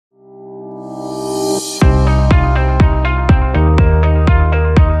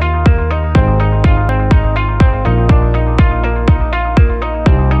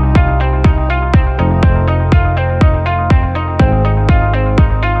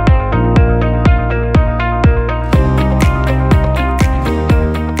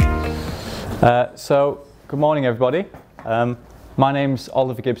Good morning, everybody. My name's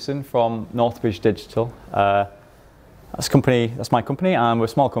Oliver Gibson from Northbridge Digital. That's my company, and we're a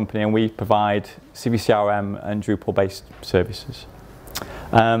small company, and we provide CiviCRM and Drupal-based services.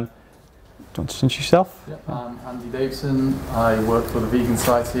 Do you want to introduce yourself? Yeah, I'm Andy Davidson. I work for the Vegan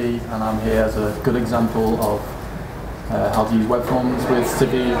Society, and I'm here as a good example of how to use web forms with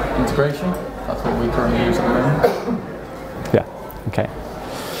Civi integration. That's what we currently use at the moment. Yeah, okay.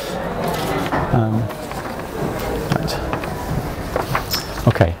 Right.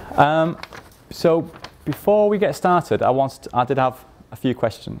 Okay. So before we get started, I did have a few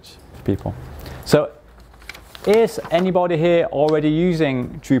questions for people. So, is anybody here already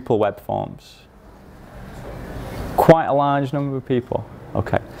using Drupal web forms? Quite a large number of people.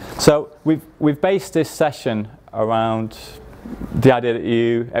 Okay. So we've based this session around the idea that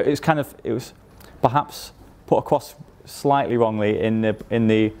it was perhaps put across slightly wrongly in the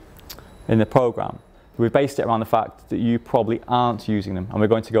program. We've based it around the fact that you probably aren't using them, and we're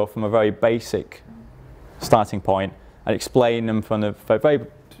going to go from a very basic starting point and explain them from the very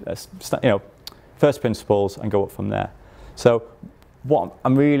first principles and go up from there. So I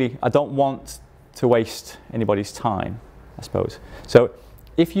don't want to waste anybody's time, I suppose. So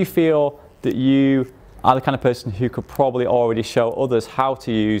if you feel that you are the kind of person who could probably already show others how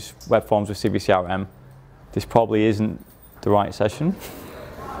to use web forms with CiviCRM, this probably isn't the right session.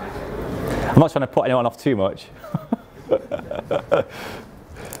 I'm not trying to put anyone off too much.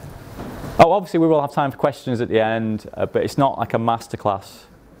 Oh, obviously we will have time for questions at the end, but it's not like a masterclass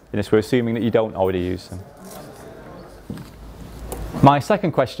in this. We're assuming that you don't already use them. My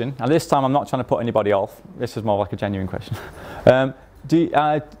second question, and this time I'm not trying to put anybody off, this is more like a genuine question.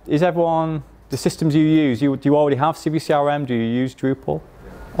 Is everyone, the systems you use, do you already have CiviCRM? Do you use Drupal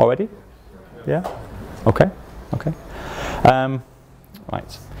already? Yeah? Okay, okay.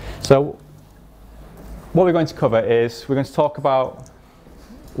 Right, so what we're going to cover is we're going to talk about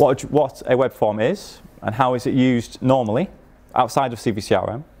what a web form is and how is it used normally outside of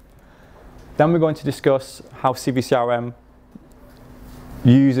CiviCRM. Then we're going to discuss how CiviCRM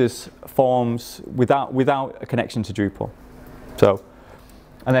uses forms without a connection to Drupal. So,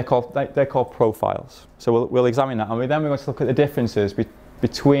 and they're called profiles. So we'll examine that, and then we're going to look at the differences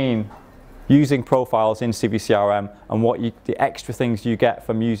between using profiles in CiviCRM and the extra things you get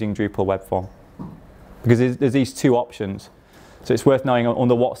from using Drupal web form. Because there's these two options, so it's worth knowing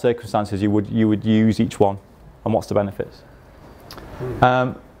under what circumstances you would use each one and what's the benefits.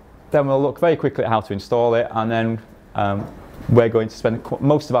 Then we'll look very quickly at how to install it, and then we're going to spend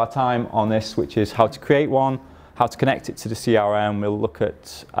most of our time on this, which is how to create one, how to connect it to the CRM. We'll look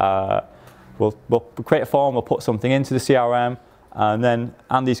at we'll create a form, we'll put something into the CRM, and then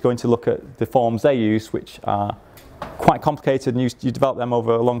Andy's going to look at the forms they use, which are quite complicated, and you develop them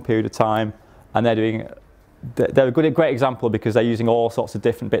over a long period of time. And they're a great example because they're using all sorts of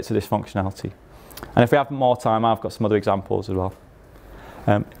different bits of this functionality. And if we have more time, I've got some other examples as well.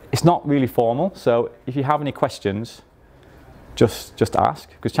 It's not really formal, so if you have any questions, just ask.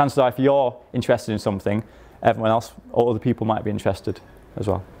 Because chances are if you're interested in something, everyone else or other people might be interested as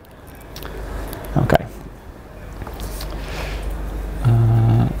well. Okay.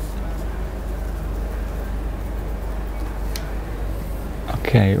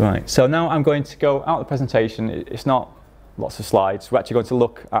 Okay, right. So now I'm going to go out of the presentation. It's not lots of slides. We're actually going to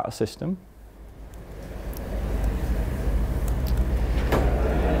look at a system.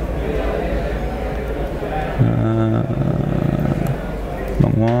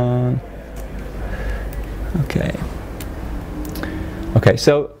 Wrong one. Okay. Okay,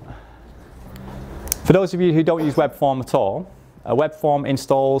 so for those of you who don't use Webform at all, a Webform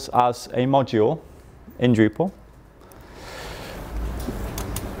installs as a module in Drupal.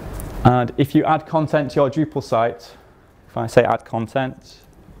 And if you add content to your Drupal site, if I say add content,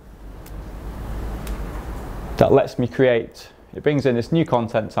 that lets me create, it brings in this new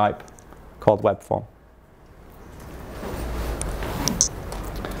content type called Webform.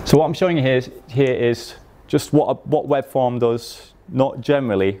 So what I'm showing you here is just what Webform does, not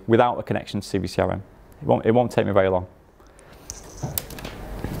generally, without a connection to CiviCRM. It won't take me very long.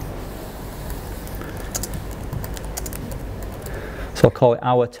 So I'll call it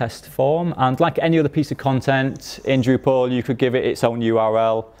our test form, and like any other piece of content in Drupal, you could give it its own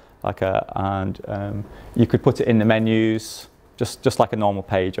URL, and you could put it in the menus, just like a normal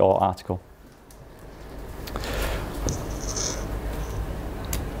page or article.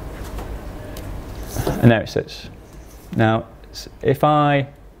 And there it sits. Now, if I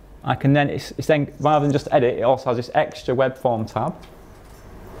can then, it's then rather than just edit, it also has this extra web form tab.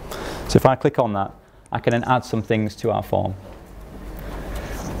 So if I click on that, I can then add some things to our form.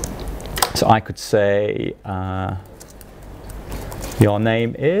 So I could say your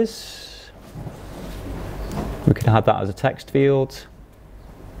name is. We could add that as a text field.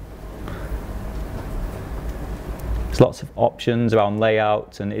 There's lots of options around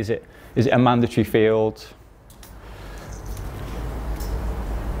layout and is it a mandatory field?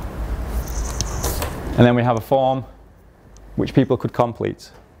 And then we have a form which people could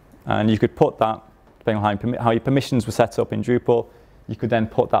complete. And you could put that, depending on how your permissions were set up in Drupal, you could then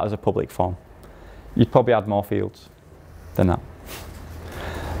put that as a public form. You'd probably add more fields than that.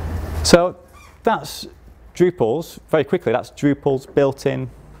 So that's Drupal's, very quickly, that's Drupal's built-in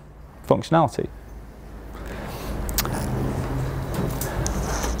functionality.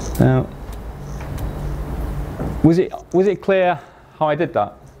 Now, was it clear how I did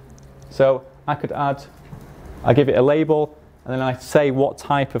that? So I could add, I give it a label, and then I say what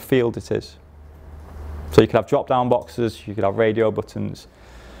type of field it is. So you could have drop-down boxes, you could have radio buttons,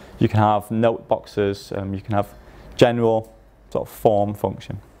 you can have note boxes, you can have general sort of form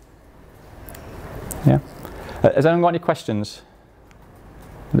function. Yeah. Has anyone got any questions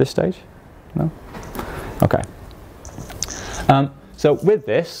at this stage? No? Okay. So with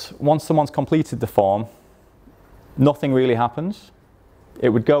this, once someone's completed the form, nothing really happens. It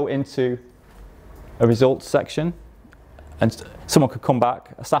would go into a results section, and someone could come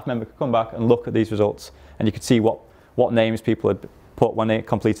back, a staff member could come back and look at these results, and you could see what names people had put when they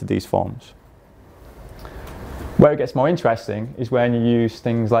completed these forms. Where it gets more interesting is when you use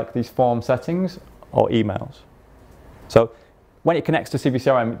things like these form settings or emails. So when it connects to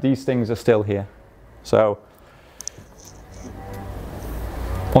CiviCRM, these things are still here. So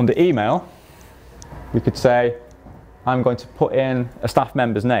under email, we could say, I'm going to put in a staff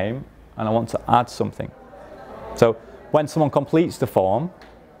member's name and I want to add something. So when someone completes the form,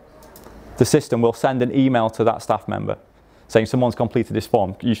 the system will send an email to that staff member saying someone's completed this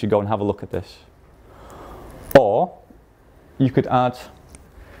form, you should go and have a look at this. Or you could add,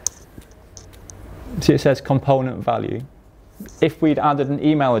 see it says component value. If we'd added an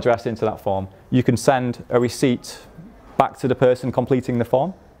email address into that form, you can send a receipt back to the person completing the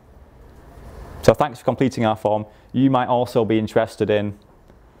form. So thanks for completing our form. You might also be interested in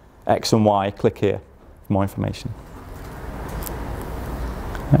X and Y. Click here for more information.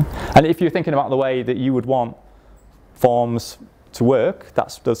 Yeah. And if you're thinking about the way that you would want forms to work,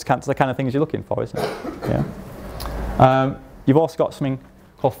 that's the kind of things you're looking for, isn't it? Yeah. You've also got something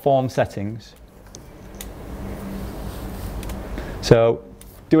called form settings. So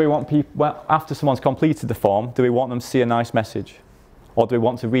do we want people, well, after someone's completed the form, do we want them to see a nice message? Or do we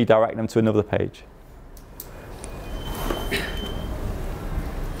want to redirect them to another page?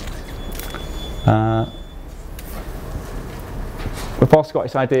 We've also got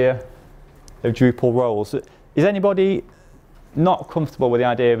this idea of Drupal roles. Is anybody not comfortable with the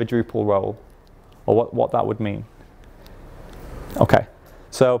idea of a Drupal role? Or what that would mean? Okay,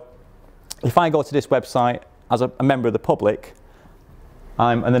 so if I go to this website as a member of the public,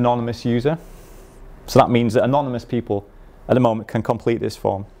 I'm an anonymous user. So that means that anonymous people at the moment can complete this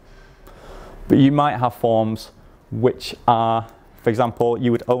form. But you might have forms which are, for example,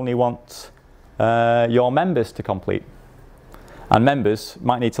 you would only want your members to complete. And members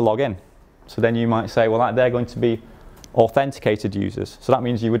might need to log in. So then you might say, well, they're going to be authenticated users. So that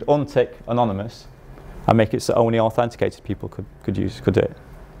means you would untick anonymous and make it so only authenticated people could do it.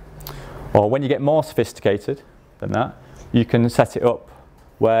 Or when you get more sophisticated than that, you can set it up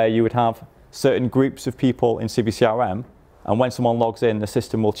where you would have certain groups of people in CiviCRM, and when someone logs in, the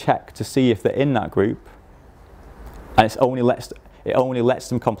system will check to see if they're in that group, and it only lets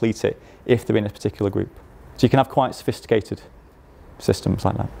them complete it if they're in a particular group. So you can have quite sophisticated systems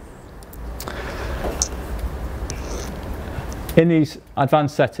like that. In these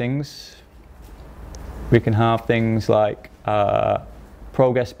advanced settings, we can have things like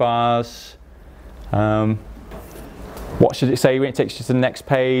progress bars. What should it say when it takes you to the next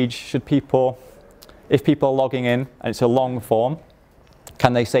page? If people are logging in and it's a long form,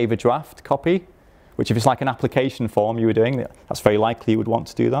 can they save a draft copy? Which if it's like an application form you were doing, that's very likely you would want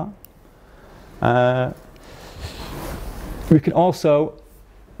to do that. We can also,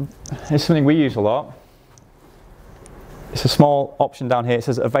 it's something we use a lot, it's a small option down here, it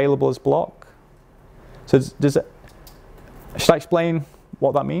says available as block. So should I explain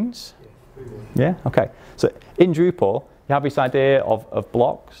what that means? Yeah, okay. So in Drupal, you have this idea of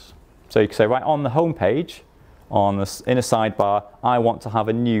blocks. So you can say, right on the home page, in a sidebar, I want to have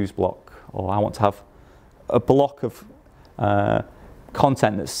a news block, or I want to have a block of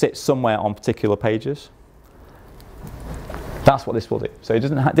content that sits somewhere on particular pages. That's what this will do. So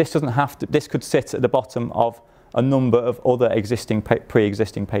this could sit at the bottom of a number of other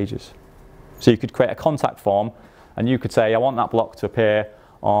pre-existing pages. So you could create a contact form, and you could say, I want that block to appear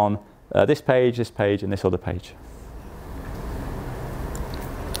on this page, and this other page.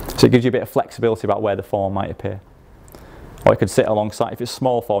 So it gives you a bit of flexibility about where the form might appear. Or it could sit alongside, if it's a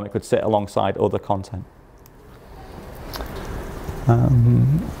small form, it could sit alongside other content.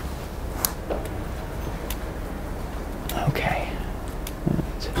 Okay.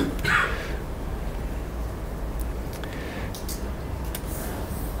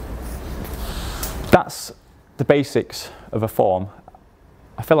 That's the basics of a form.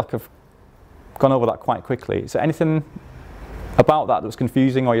 I feel like I've gone over that quite quickly. Is there anything about that was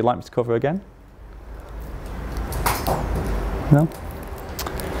confusing or you'd like me to cover again? No?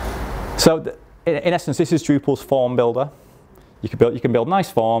 So in essence, this is Drupal's form builder. You can build nice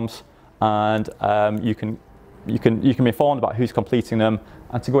forms, and you can be informed about who's completing them.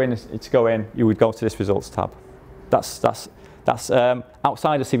 And to go in, you would go to this results tab. That's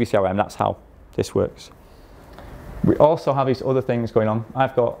outside of CiviCRM. That's how this works. We also have these other things going on.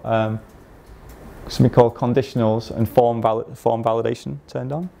 I've got something called conditionals and form validation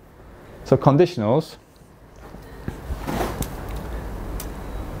turned on. So conditionals,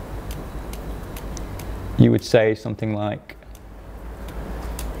 you would say something like,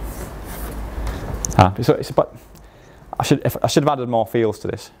 so it's about, I should have added more fields to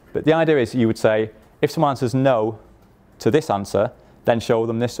this, but the idea is you would say, if someone answers no to this answer, then show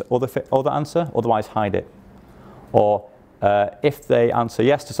them this other answer, otherwise hide it. Or if they answer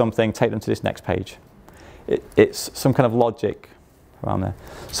yes to something, take them to this next page. It's some kind of logic around there.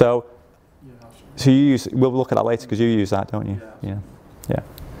 So, you use, we'll look at that later because you use that, don't you? Yeah.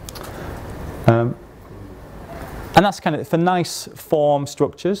 And that's kind of for nice form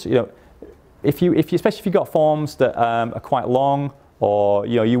structures. You know, especially if you've got forms that are quite long, or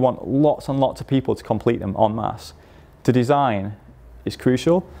you want lots and lots of people to complete them en masse, to design is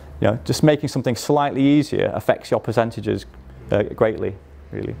crucial. Just making something slightly easier affects your percentages greatly,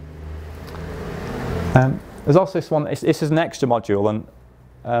 really. There's also this one. This is an extra module,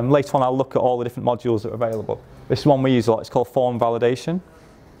 and later on I'll look at all the different modules that are available. This is one we use a lot. It's called form validation.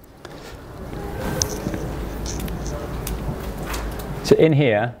 So in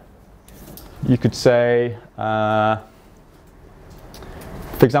here, you could say, for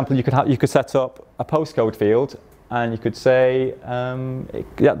example, you could set up a postcode field, and you could say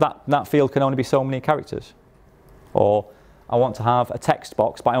that field can only be so many characters. Or I want to have a text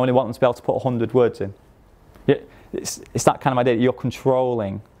box, but I only want them to be able to put 100 words in. It's that kind of idea that you're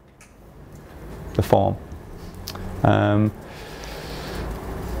controlling the form.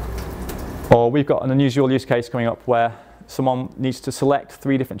 Or we've got an unusual use case coming up where someone needs to select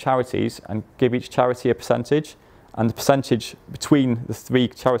 3 different charities and give each charity a percentage, and the percentage between the 3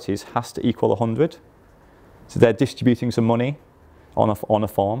 charities has to equal 100. So they're distributing some money on a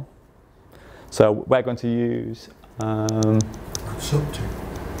form. So we're going to use adds up to.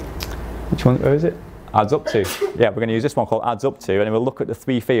 Which one? Where is it? Adds up to. Yeah, we're going to use this one called adds up to, and then we'll look at the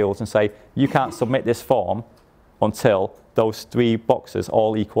 3 fields and say you can't submit this form until those 3 boxes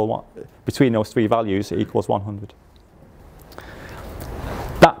all equal between those 3 values it equals 100.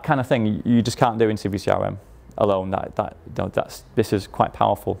 That kind of thing you just can't do in CiviCRM alone. This is quite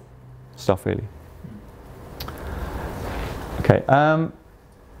powerful stuff, really. Okay. Has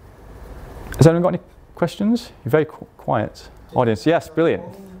anyone got any questions? You're very quiet, audience. Yes, brilliant.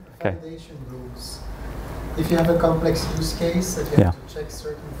 Okay. Foundation rules. If you have a complex use case that you have to check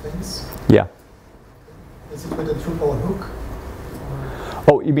certain things. Yeah. Is it with a Drupal hook?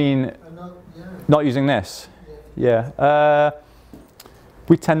 Oh, you mean not using this? Yeah.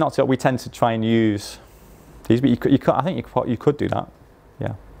 We tend not to. We tend to try and use these, but I think you could do that.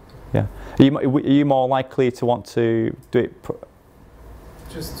 Yeah. Are you more likely to want to do it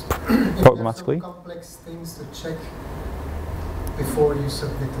just programmatically? Some complex things to check before you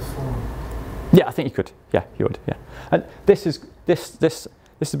submit the form. Yeah, I think you could. Yeah, you would. Yeah. And this has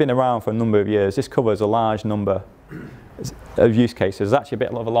been around for a number of years. This covers a large number of use cases. There's actually a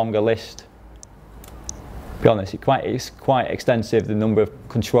bit of a longer list. To be honest, it's quite extensive, the number of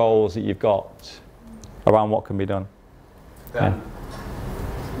controls that you've got around what can be done. Yeah.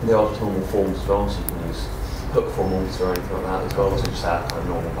 The other normal forms as well, so you can use hook forms or anything like that as well, so just add kind of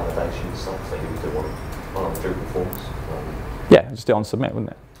normal validation stuff that you would do on Drupal forms. Yeah, just do it on submit,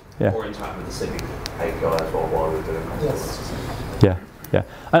 wouldn't it? Yeah. Or interact with the Civic API as well while we're doing that. Yes. Yeah.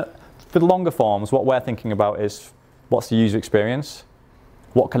 For the longer forms, what we're thinking about is what's the user experience?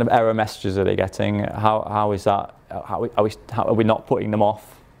 What kind of error messages are they getting? How is that? How are we not putting them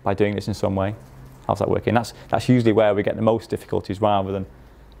off by doing this in some way? How's that working? That's usually where we get the most difficulties, rather than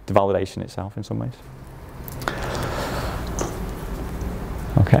the validation itself in some ways.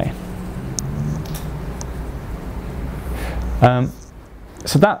 Okay.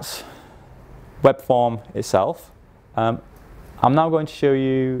 So that's Webform itself. I'm now going to show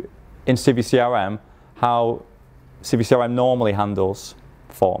you in CiviCRM how CiviCRM normally handles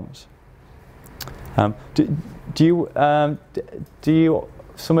forms. Some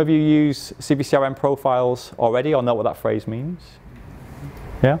of you use CiviCRM profiles already or know what that phrase means?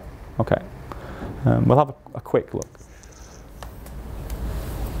 Yeah? Okay. We'll have a quick look.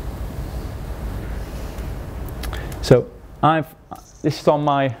 So this is on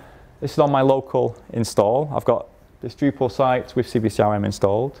my local install. I've got this Drupal site with CiviCRM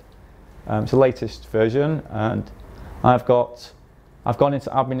installed. It's the latest version, and I've gone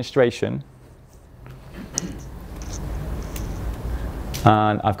into administration,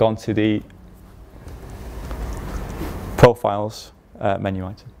 and I've gone to the profiles menu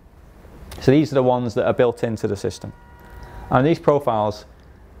item. So these are the ones that are built into the system, and these profiles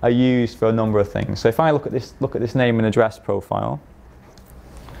are used for a number of things. So if I look at this name and address profile,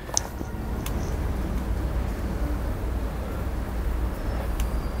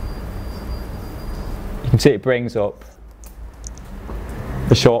 you can see it brings up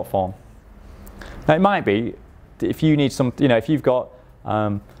the short form. Now it might be if you need some, if you've got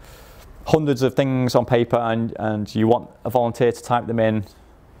hundreds of things on paper and you want a volunteer to type them in,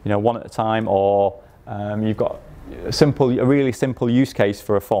 one at a time, or you've got a really simple use case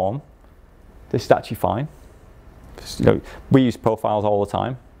for a form, this is actually fine. We use profiles all the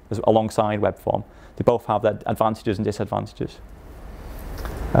time alongside Webform. They both have their advantages and disadvantages.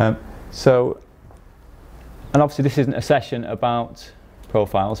 And obviously this isn't a session about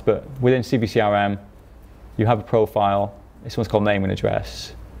profiles, but within CiviCRM you have a profile. This one's called name and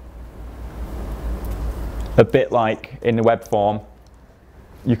address. A bit like in the Webform,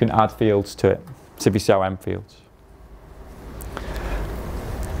 you can add fields to it, CiviCRM fields.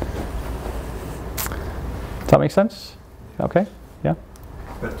 Does that make sense? Okay, yeah?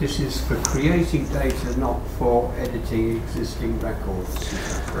 But this is for creating data, not for editing existing records,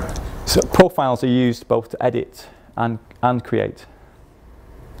 is that correct? So profiles are used both to edit and create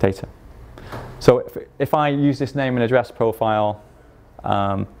data. So if I use this name and address profile,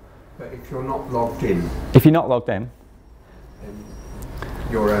 but if you're not logged in, then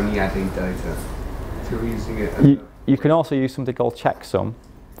you're only adding data. If you're using it, you can also use something called checksum,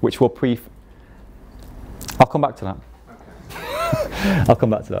 which will I'll come back to that. Okay. I'll come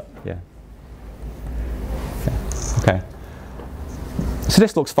back to that. Yeah. Okay. So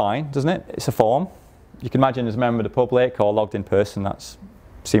this looks fine, doesn't it? It's a form. You can imagine as a member of the public or logged in person. That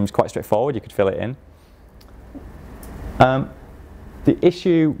seems quite straightforward. You could fill it in. The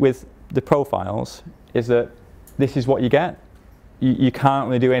issue with the profiles is that this is what you get. You can't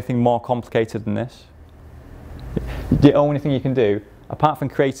really do anything more complicated than this. The only thing you can do, apart from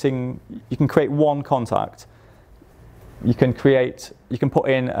you can create one contact. You can put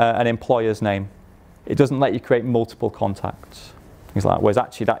in an employer's name. It doesn't let you create multiple contacts. Things like that. Whereas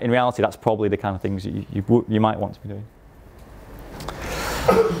actually, in reality, that's probably the kind of things you might want to be doing.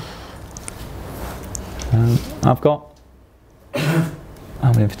 I've got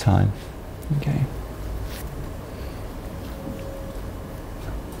how many of time? Okay.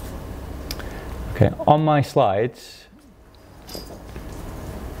 Okay. On my slides,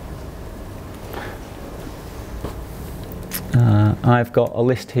 I've got a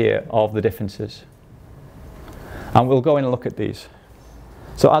list here of the differences, and we'll go in and look at these.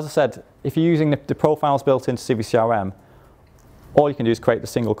 So as I said, if you're using the profiles built into CiviCRM, all you can do is create the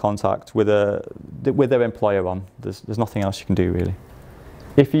single contact with their employer on. There's nothing else you can do really.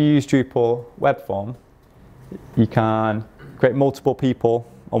 If you use Drupal Webform, you can create multiple people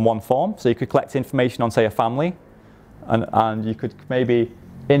on one form. So you could collect information on, say, a family, and you could maybe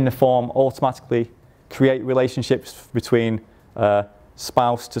in the form automatically create relationships between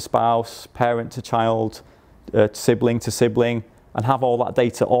spouse to spouse, parent to child, sibling to sibling, and have all that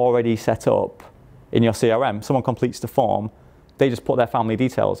data already set up in your CRM. Someone completes the form, they just put their family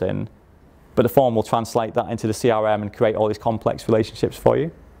details in, but the form will translate that into the CRM and create all these complex relationships for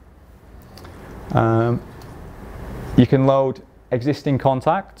you. You can load existing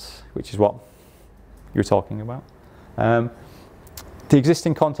contacts, which is what you were talking about. The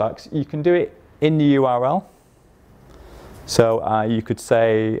existing contacts, you can do it in the URL. So you could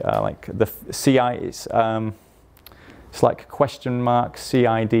say like the CI is it's like question mark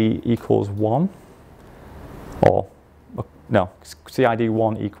CID equals 1, or no, CID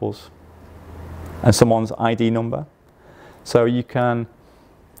 1 equals and someone's ID number. So you can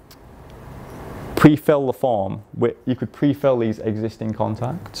pre-fill the form. You could pre-fill these existing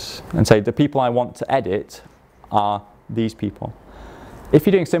contacts and say the people I want to edit are these people. If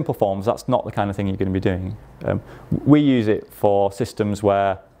you're doing simple forms, that's not the kind of thing you're going to be doing. We use it for systems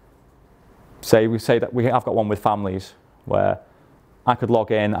where, we say that I've got one with families where I could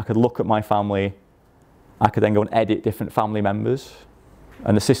log in, I could look at my family, I could then go and edit different family members,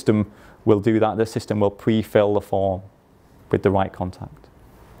 and the system will do that. The system will pre-fill the form with the right contact.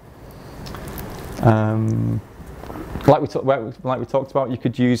 Like we talked about, you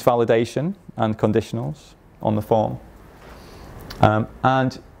could use validation and conditionals on the form.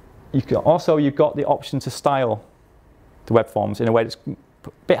 And you've got the option to style the web forms in a way that's a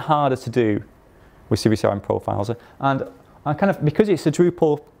bit harder to do with CiviCRM profiles. And kind of, because it's a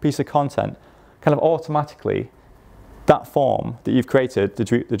Drupal piece of content, kind of automatically, that form that you've created, the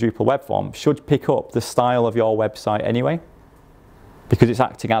Drupal web form, should pick up the style of your website anyway, because it's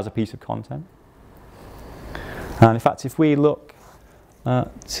acting as a piece of content. And in fact, if we look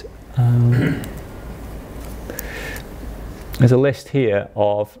at, there's a list here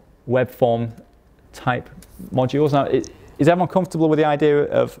of web form type modules. Now, is everyone comfortable with the idea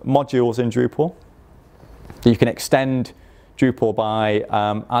of modules in Drupal? You can extend Drupal by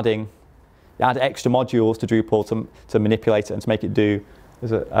add extra modules to Drupal to manipulate it and to make it do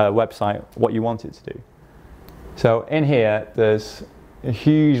as a website what you want it to do. So in here, there's a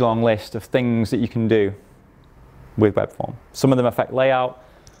huge long list of things that you can do with web form. Some of them affect layout,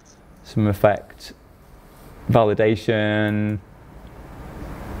 some affect validation.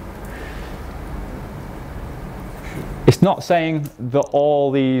 It's not saying that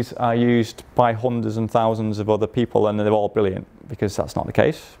all these are used by hundreds and thousands of other people and they're all brilliant, because that's not the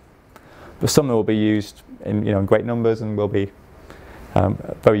case. But some will be used in great numbers and will be a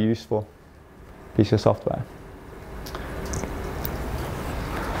very useful piece of software.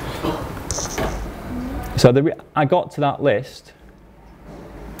 So I got to that list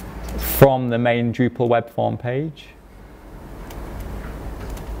from the main Drupal web form page.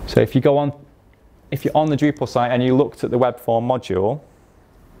 So if you're on the Drupal site and you looked at the web form module,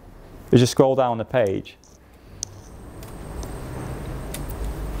 you just scroll down the page.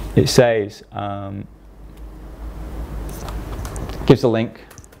 It says, gives a link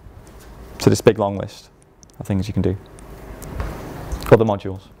to this big long list of things you can do. Other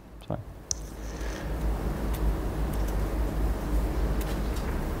modules. Sorry.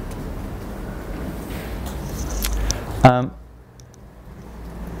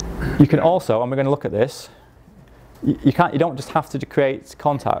 You can also, and we're going to look at this, you don't just have to create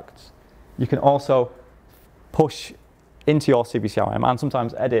contacts. You can also push into your CiviCRM and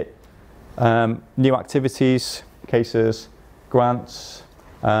sometimes edit new activities, cases, grants.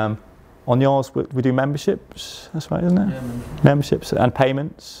 On yours, we do memberships. That's right, isn't it? Yeah, memberships and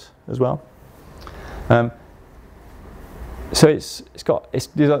payments as well. So these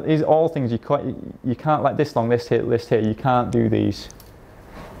are all things you can't, like this long list here. You can't do these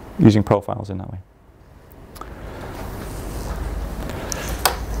using profiles in that way.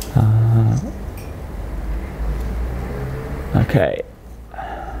 Okay.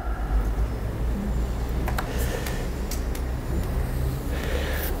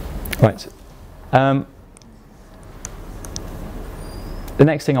 Right. The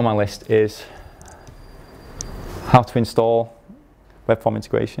next thing on my list is how to install web form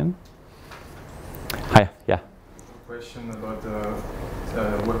integration. Hi, yeah. Question about the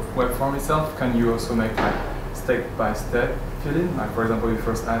web form itself. Can you also make like step-by-step filling? Like, for example, you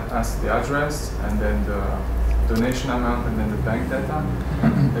first ask the address and then the donation amount and then the bank data.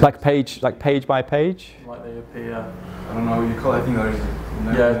 like page by page. Like they appear. I don't know. You call it, I think there is.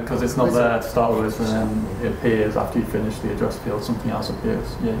 Yeah, because it's not there to start with, and then it appears after you finish the address field, something else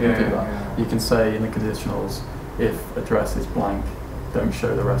appears. Yeah, you can do that. Yeah. You can say in the conditionals, if address is blank, don't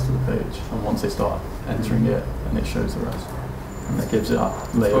show the rest of the page. And once they start entering it, then it shows the rest. And that gives it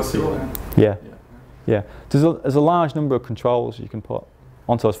that layer feeling. Yeah. There's a large number of controls you can put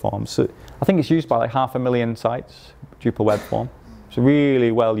onto those forms. So I think it's used by like 500,000 sites, Drupal web form. It's a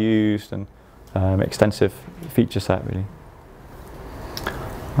really well used and extensive feature set, really.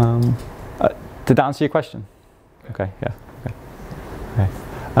 Did that answer your question? Okay, yeah.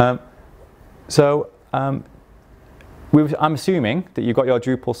 Okay. I'm assuming that you've got your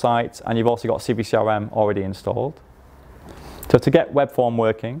Drupal site and you've also got CiviCRM already installed. So to get web form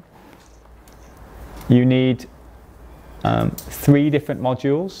working, you need 3 different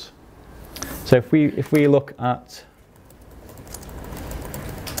modules. So if we look at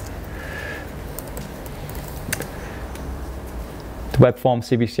the web form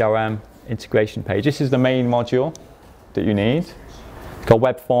CiviCRM integration page, this is the main module that you need. It's called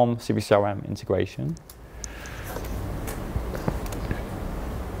web form CiviCRM integration.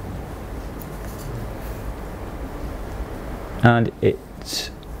 And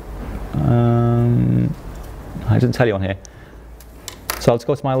I didn't tell you on here. So let's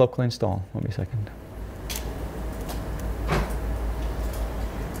go to my local install. Wait me a second.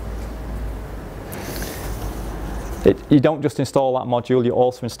 You don't just install that module, you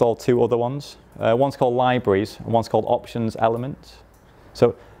also install two other ones. One's called libraries and one's called options element.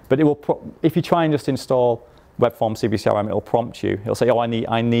 So, but it will if you try and just install Webform CiviCRM, it'll prompt you. It'll say, oh,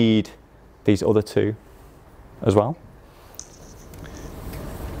 I need these other two as well.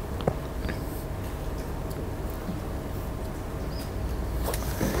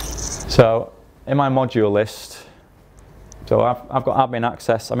 So in my module list, so I've got admin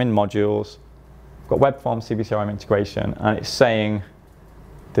access, I'm in modules, I've got Webform CiviCRM integration, and it's saying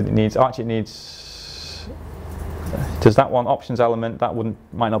that it needs, actually it needs, does that one options element, that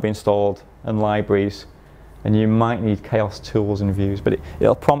might not be installed, and libraries, and you might need chaos tools and views, but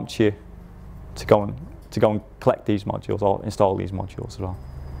it'll prompt you to go and collect these modules or install these modules as well.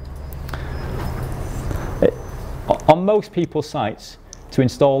 On most people's sites, to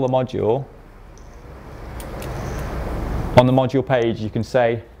install a module, on the module page you can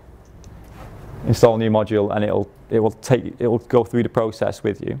say install a new module and it will go through the process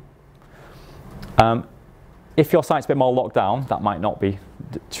with you. If your site's a bit more locked down, that might not be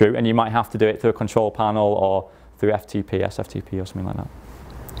true, and you might have to do it through a control panel or through FTP, SFTP or something like that,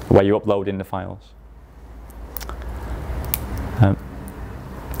 where you upload in the files.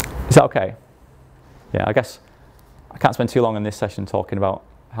 Is that okay? Yeah, I guess I can't spend too long in this session talking about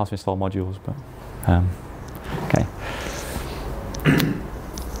how to install modules, but okay.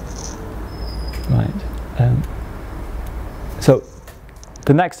 Right. So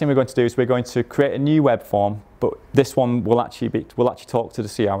the next thing we're going to do is we're going to create a new web form, but this one will actually talk to the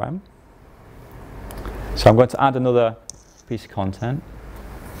CRM. So I'm going to add another piece of content.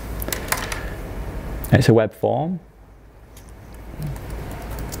 It's a web form.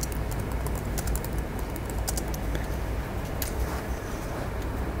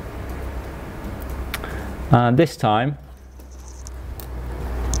 And this time,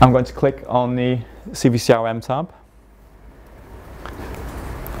 I'm going to click on the CiviCRM tab.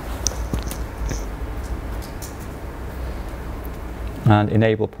 And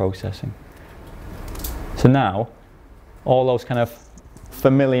enable processing. So now, all those kind of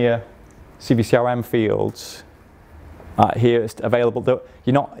familiar CiviCRM fields are here available.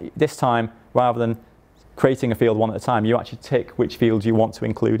 You're not, this time, rather than creating a field one at a time, you actually tick which fields you want to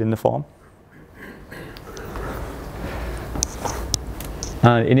include in the form.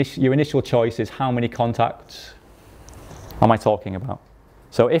 Your initial choice is how many contacts am I talking about.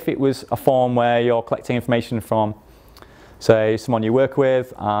 So if it was a form where you're collecting information from, say, someone you work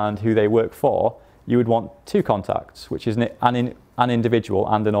with and who they work for, you would want 2 contacts, which is an individual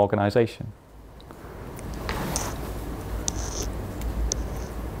and an organisation.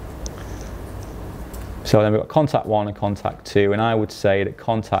 So then we've got contact 1 and contact 2, and I would say that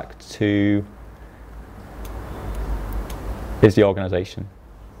contact 2 is the organisation.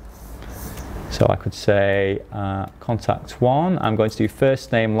 So I could say contact 1, I'm going to do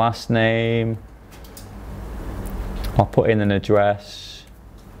first name, last name, I'll put in an address,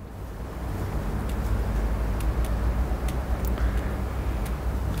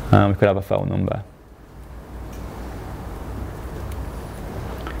 we could have a phone number.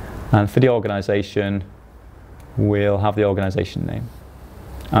 And for the organisation, we'll have the organisation name.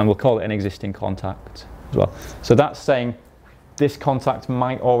 And we'll call it an existing contact as well. So that's saying this contact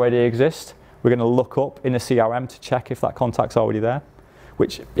might already exist. We're going to look up in the CRM to check if that contact's already there,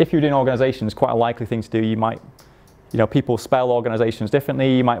 which if you're doing organisations, quite a likely thing to do. You might, people spell organisations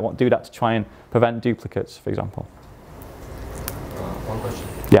differently. You might want to do that to try and prevent duplicates, for example. One question.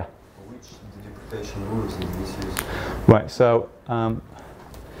 Yeah. Which deprecation rules is this used? Right, so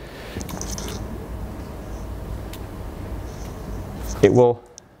it will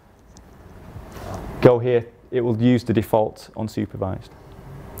go here. It will use the default unsupervised.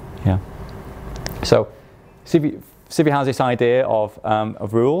 Yeah. So Civi has this idea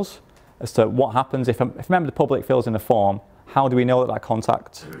of rules as to what happens if a member of the public fills in a form. How do we know that that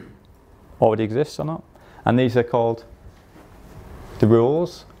contact already exists or not? And these are called the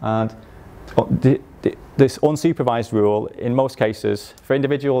rules. And this unsupervised rule, in most cases, for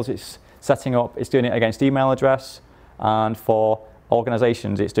individuals, it's doing it against email address, and for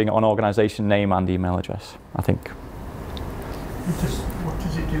organisations, it's doing it on organisation name and email address, I think. What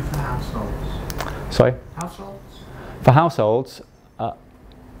does it do for households? Sorry? Households? For households, I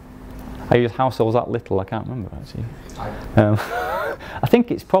use households that little, I can't remember actually. I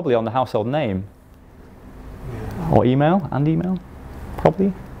think it's probably on the household name. Yeah. Or email,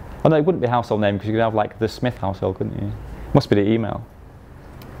 probably. Oh no, it wouldn't be household name because you could have like the Smith household, couldn't you? Must be the email.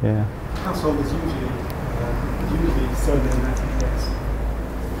 Yeah. Household is usually so many methods.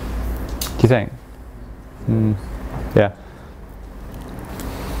 Do you think? Yeah.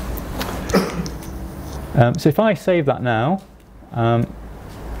 So if I save that now,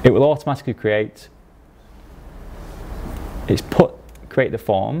 it will automatically create the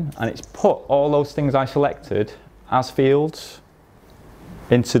form, and it's put all those things I selected as fields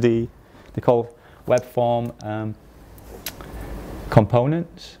into they call Webform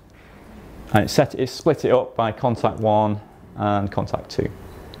components, and it's split it up by contact 1 and contact 2.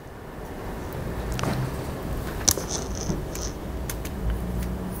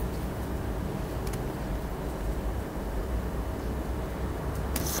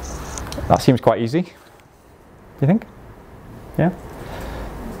 That seems quite easy, do you think? Yeah?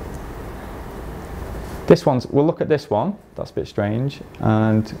 We'll look at this one, that's a bit strange,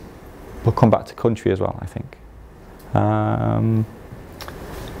 and we'll come back to country as well, I think.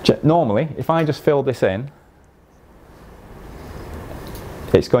 Normally, if I just fill this in,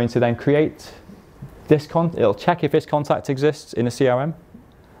 it's going to then create this it'll check if this contact exists in a CRM,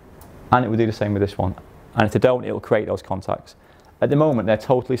 and it will do the same with this one. And if they don't, it'll create those contacts. At the moment, they're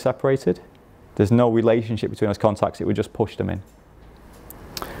totally separated. There's no relationship between those contacts, it would just push them in.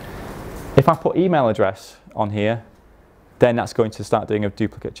 If I put email address on here, then that's going to start doing a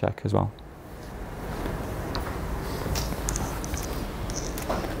duplicate check as well.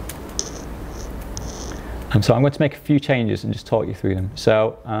 And so I'm going to make a few changes and just talk you through them.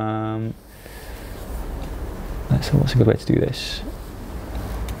 So, what's a good way to do this?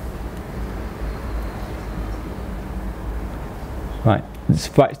 Right.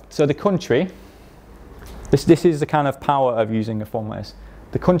 So the country, this is the kind of power of using a form like this.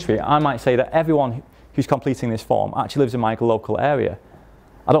 The country, I might say that everyone who's completing this form actually lives in my local area.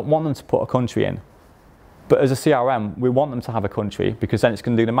 I don't want them to put a country in. But as a CRM, we want them to have a country, because then it's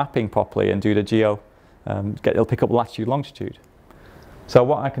going to do the mapping properly and do the geo, it'll pick up latitude, longitude. So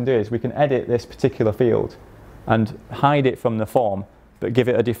what I can do is we can edit this particular field and hide it from the form, but give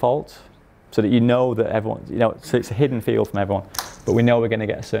it a default, so that you know that everyone, so it's a hidden field from everyone, but we know we're going to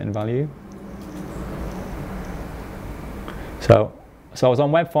get a certain value. So I was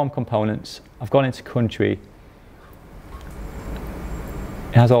on Webform components, I've gone into country.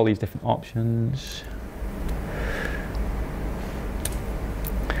 It has all these different options.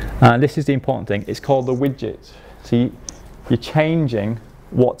 And this is the important thing, it's called the widget. So you're changing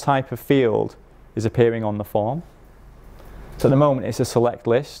what type of field is appearing on the form. So at the moment it's a select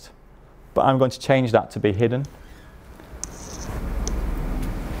list, but I'm going to change that to be hidden.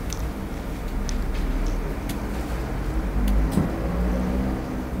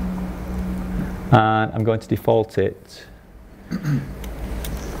 And I'm going to default it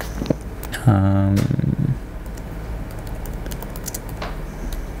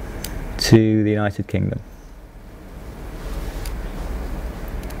to the United Kingdom.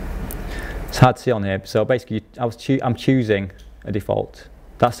 It's hard to see on here, so basically I'm choosing a default.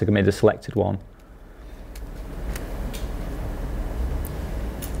 That's going to be the selected one.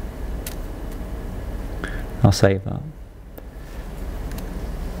 I'll save that.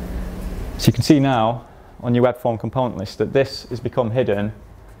 So you can see now on your Webform component list that this has become hidden,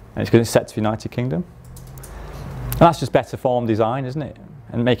 and it's going to set to the United Kingdom. And that's just better form design, isn't it?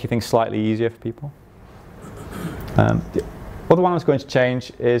 And making things slightly easier for people. The other one I was going to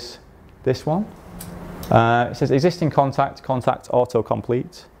change is this one. It says existing contact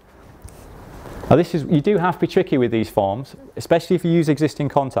autocomplete. Now you do have to be tricky with these forms, especially if you use existing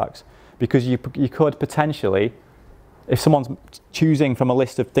contacts, because you could potentially, if someone's choosing from a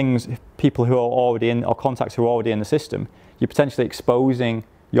list of people who are already in, or contacts who are already in the system, you're potentially exposing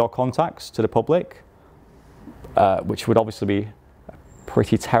your contacts to the public, which would obviously be a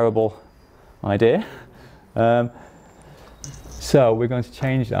pretty terrible idea. So we're going to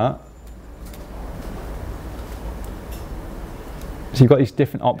change that. So you've got these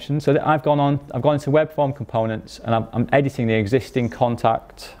different options. So I've gone into Webform components, and I'm editing the existing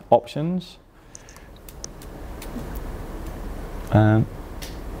contact options.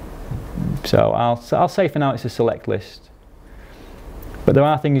 So I'll say for now it's a select list. But there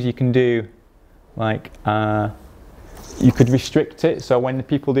are things you can do, like you could restrict it, so when the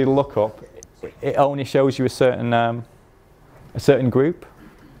people do the lookup, it only shows you a certain group.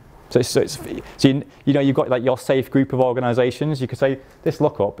 So you've got like your safe group of organisations. You could say this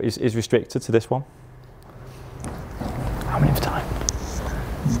lookup is restricted to this one. How many of time?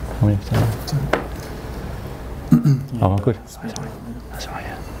 How many of time? Oh, good. That's all right,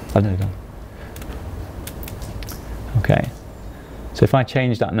 yeah. I've nearly done. Okay. So if I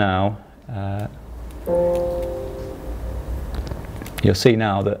change that now, you'll see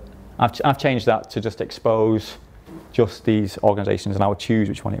now that I've changed that to just expose just these organisations, and I would choose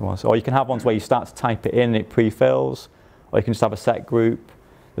which one it was. Or you can have ones where you start to type it in and it pre-fills, or you can just have a set group.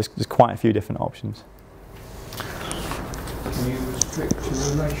 There's quite a few different options. Can you restrict to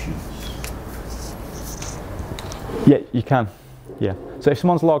relations? Yeah, you can. Yeah. So if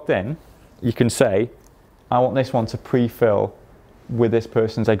someone's logged in, you can say, I want this one to pre-fill with this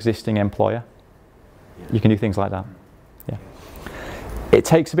person's existing employer. You can do things like that. Yeah. It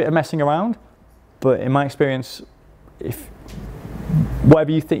takes a bit of messing around, but in my experience, if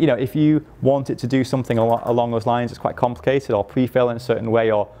whatever you think, if you want it to do something along those lines, it's quite complicated, or pre-fill in a certain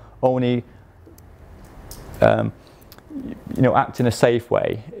way, or only act in a safe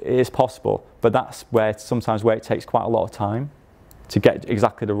way, it is possible. But that's sometimes where it takes quite a lot of time to get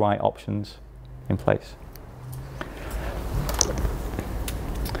exactly the right options in place.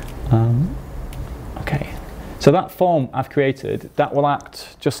 Okay, so that form I've created, that will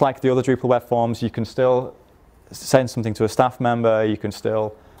act just like the other Drupal web forms. You can still send something to a staff member, you can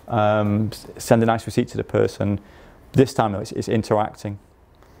still send a nice receipt to the person. This time though, it's interacting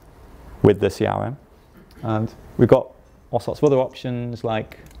with the CRM. And we've got all sorts of other options,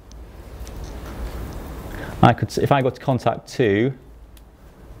 like if I go to contact to,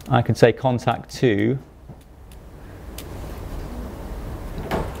 I could say contact to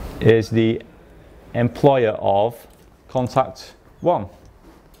is the employer of contact one.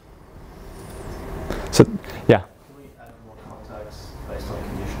 So, yeah. Can we add more contacts based on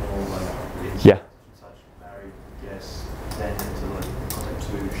conditional, like yeah. such married, yes, then until like contact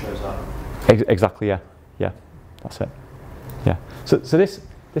 2 shows up? Exactly, yeah. Yeah, that's it. Yeah. So this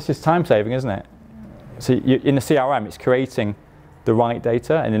is time saving, isn't it? So in the CRM, it's creating the right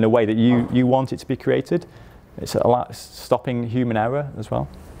data and in a way that you want it to be created. It's stopping human error as well.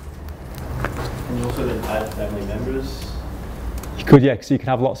 Can you also then add family members? You could, yeah, because you can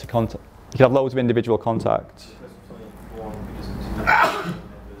have lots of contact. You can have loads of individual contacts.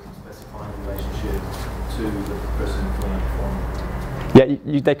 Specifying the relationship to the person filling out the form.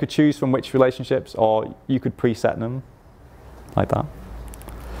 Yeah, they could choose from which relationships, or you could preset them like that.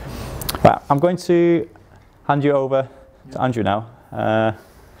 Right, I'm going to hand you over to Andrew now.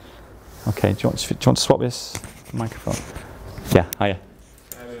 Okay, do you want to swap this microphone? Yeah, hiya.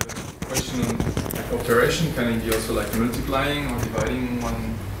 I have a question on like operation. Can it be also like multiplying or dividing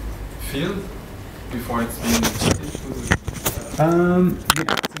one field before it's been inserted to the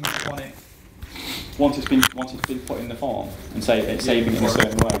acting on it once it's been put in the form and saving it in a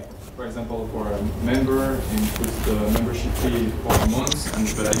certain way. For example, for a member, input the membership fee for a month,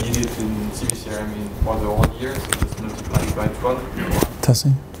 but I need it in CiviCRM for the whole year, so just multiply it by 12.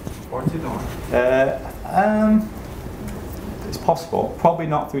 Testing. 40 or? It's possible. Probably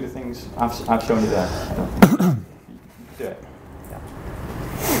not through the things I've shown you there. I don't think. You can do it.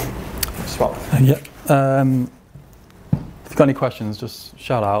 Yeah. Swap. Yeah. If you've got any questions, just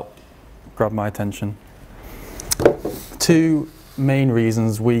shout out. Grab my attention. Two main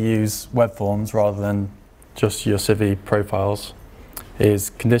reasons we use web forms rather than just your Civi profiles is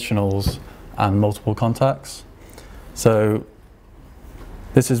conditionals and multiple contacts. So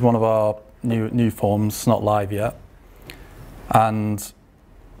this is one of our new forms, it's not live yet. And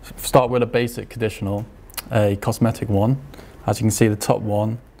start with a basic conditional, a cosmetic one. As you can see, the top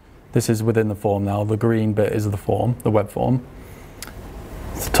one, this is within the form now. The green bit is the form, the web form.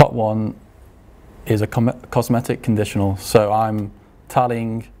 The top one is a cosmetic conditional. So I'm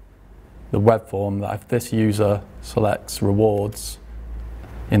telling the web form that if this user selects rewards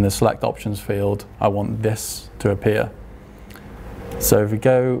in the select options field, I want this to appear. So if we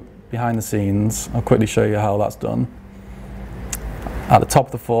go behind the scenes, I'll quickly show you how that's done. At the top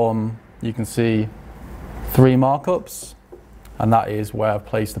of the form, you can see 3 markups, and that is where I've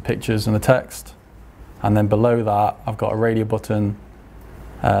placed the pictures and the text. And then below that, I've got a radio button.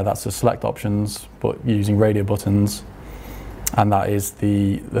 That's the select options, but using radio buttons. And that is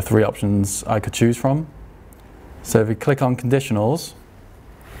the 3 options I could choose from. So if we click on conditionals,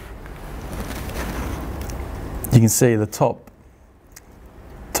 you can see the top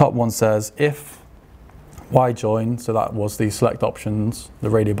one says if Y join, so that was the select options, the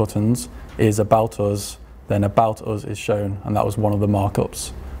radio buttons, is about us, then about us is shown, and that was one of the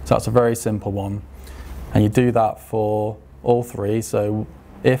markups. So that's a very simple one. And you do that for all 3, so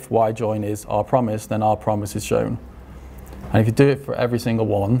if Y join is our promise, then our promise is shown. And if you do it for every single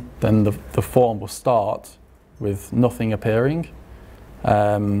one, then the form will start with nothing appearing.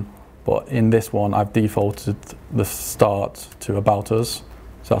 But in this one, I've defaulted the start to about us.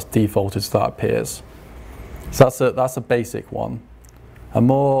 So that's defaulted so that appears. So that's a basic one. A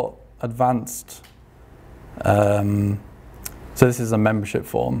more advanced, so So this is a membership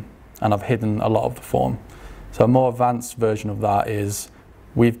form, and I've hidden a lot of the form. So a more advanced version of that is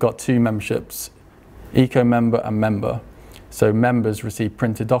we've got two memberships, eco member and member. So members receive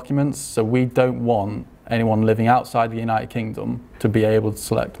printed documents, so we don't want anyone living outside the United Kingdom to be able to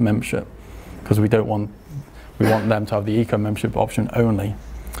select membership, because we want them to have the eco membership option only.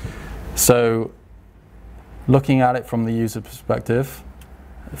 So looking at it from the user perspective,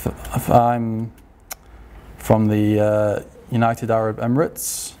 if I'm from the United Arab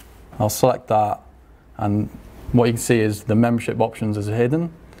Emirates, I'll select that, and what you can see is the membership options is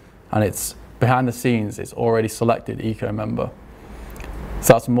hidden, and it's behind the scenes it's already selected eco member.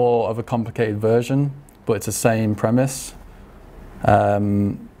 So that's more of a complicated version, but it's the same premise.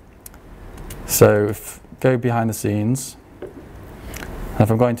 So if go behind the scenes, and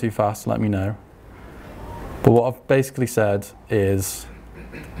if I'm going too fast, let me know. But what I've basically said is,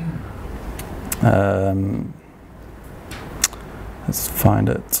 let's find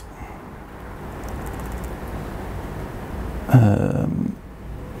it.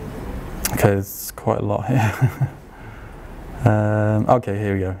 Okay, there's quite a lot here. Okay,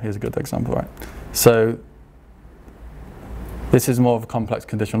 here we go. Here's a good example, right? So this is more of a complex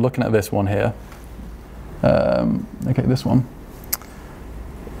condition. Looking at this one here. Okay, this one.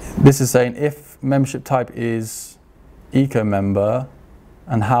 This is saying if membership type is eco member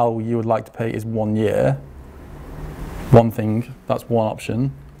and how you would like to pay is 1 year, one thing, that's one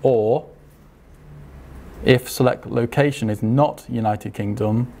option, or if select location is not United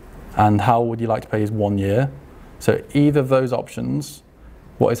Kingdom and how would you like to pay is 1 year. So either of those options,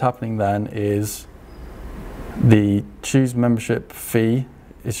 what is happening then is the choose membership fee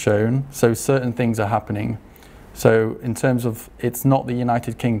is shown, so certain things are happening. So in terms of it's not the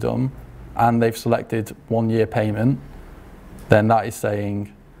United Kingdom and they've selected 1 year payment, then that is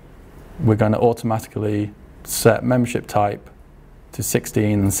saying we're going to automatically set membership type to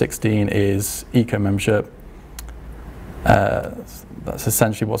 16, and 16 is eco membership. That's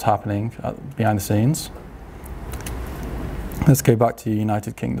essentially what's happening behind the scenes. Let's go back to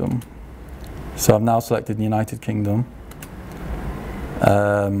United Kingdom. So I've now selected United Kingdom.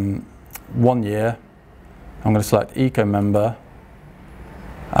 1 year, I'm going to select eco member,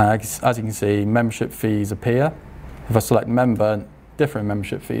 and as you can see, membership fees appear. If I select member, different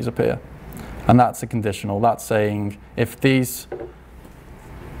membership fees appear, and that's a conditional. That's saying if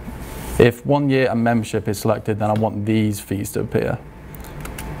 1 year and membership is selected, then I want these fees to appear.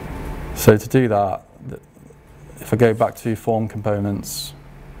 So to do that, if I go back to form components,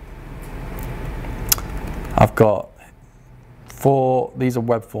 I've got these are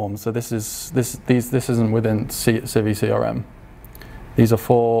web forms. So this isn't within CiviCRM. These are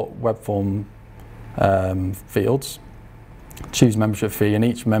 4 web form fields. Choose membership fee, and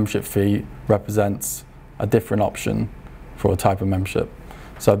each membership fee represents a different option for a type of membership.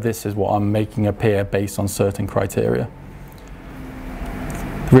 So this is what I'm making appear based on certain criteria.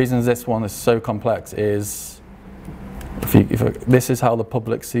 The reason this one is so complex is this is how the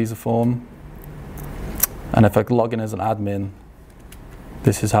public sees a form, and if I log in as an admin,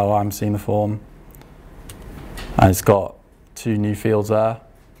 this is how I'm seeing the form, and it's got 2 new fields there,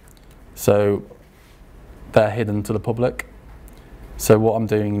 so they're hidden to the public. So what I'm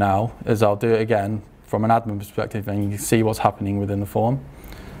doing now is I'll do it again from an admin perspective, and you can see what's happening within the form.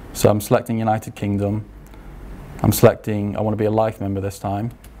 So I'm selecting United Kingdom, I'm selecting I want to be a life member this time,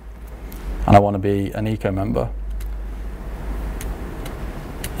 and I want to be an eco member.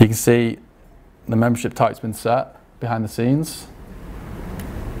 You can see the membership type's been set behind the scenes,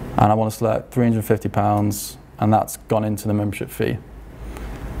 and I want to select £350, and that's gone into the membership fee.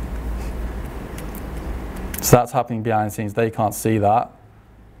 So that's happening behind the scenes. They can't see that.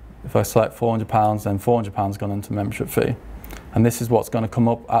 If I select £400, then £400 gone into membership fee. And this is what's going to come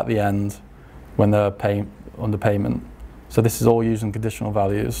up at the end when they're under payment. So this is all using conditional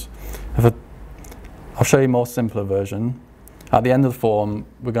values. I'll show you a more simpler version. At the end of the form,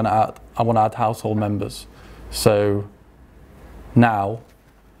 I want to add household members. So now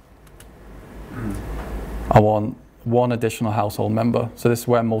I want 1 additional household member. So this is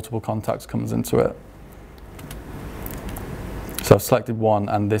where multiple contacts comes into it. So I've selected 1,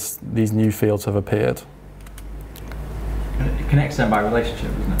 and these new fields have appeared. It connects them by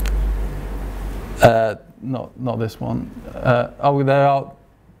relationship, isn't it? Not this one.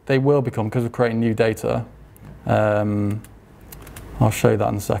 They will become, because we're creating new data. I'll show you that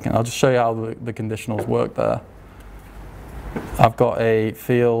in a second. I'll just show you how the conditionals work there. I've got a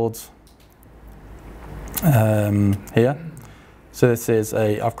field here. So this is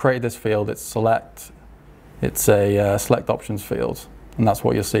I've created this field. It's select. It's a select options field, and that's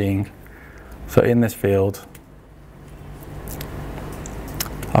what you're seeing. So in this field,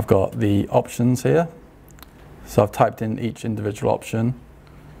 I've got the options here. So I've typed in each individual option,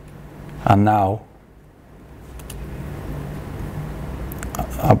 and now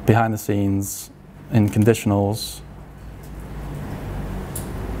behind the scenes in conditionals,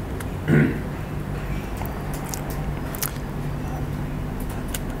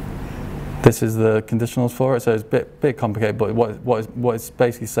 this is the conditionals for it. So it's a bit complicated, but what it's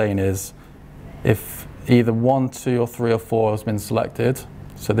basically saying is if either 1, 2, or 3, or 4 has been selected,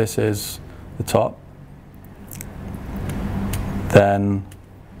 so this is the top, then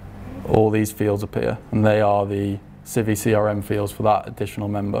all these fields appear, and they are the CiviCRM fields for that additional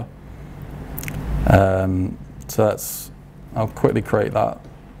member. So I'll quickly create that.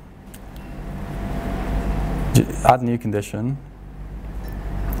 Add new condition,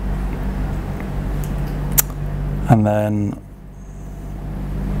 and then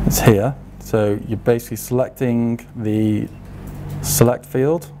it's here. So you're basically selecting the select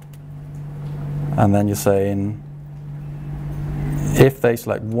field, and then you're saying if they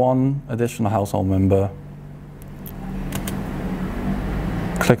select one additional household member,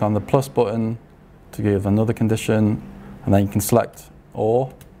 click on the plus button to give another condition, and then you can select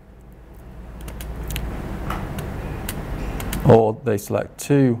or they select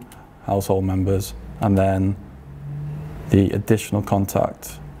 2 household members, and then the additional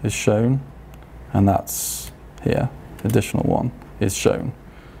contact is shown, and that's here. The additional one is shown.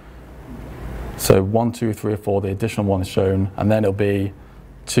 So 1, 2, 3, or 4, the additional one is shown, and then it'll be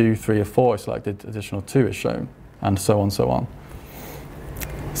 2, 3, or 4 is selected, additional 2 is shown, and so on, so on.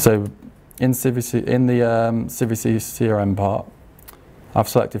 So in the CiviCRM part, I've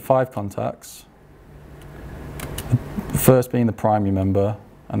selected 5 contacts. The first being the primary member,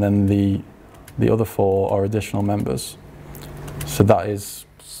 and then the other 4 are additional members. So that is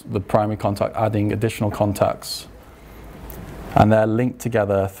the primary contact adding additional contacts, and they're linked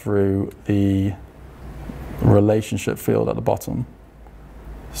together through the relationship field at the bottom.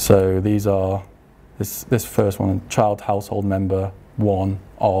 So these are this first one, child household member 1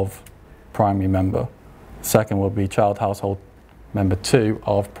 of primary member. Second will be child household member 2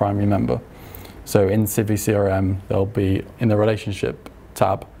 of primary member. So in CiviCRM, they'll be in the relationship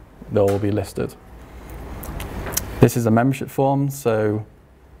tab, they'll all be listed. This is a membership form. So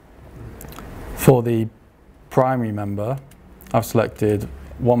for the primary member, I've selected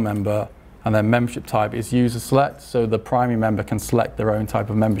 1 member, and then membership type is user select, so the primary member can select their own type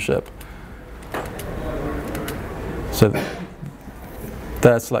of membership. So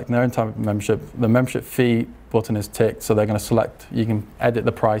they're selecting their own type of membership. The membership fee button is ticked, so they're going to select, you can edit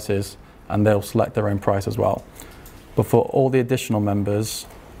the prices, and they'll select their own price as well. But for all the additional members,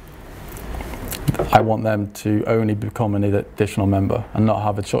 I want them to only become an additional member and not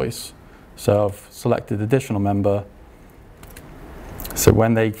have a choice. So I've selected additional member. So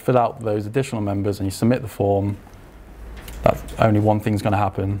when they fill out those additional members and you submit the form, that's only one thing's going to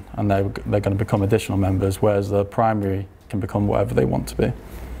happen, and they're going to become additional members, whereas the primary can become whatever they want to be.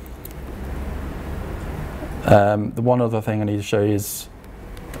 The one other thing I need to show you is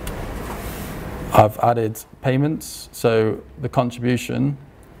I've added payments. So the contribution,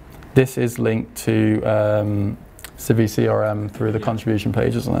 this is linked to CiviCRM through the contribution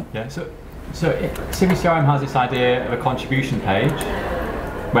page, isn't it? Yeah. So CiviCRM has this idea of a contribution page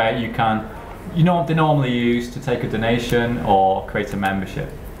where you can, they normally use to take a donation or create a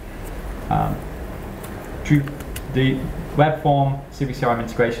membership. The Webform CiviCRM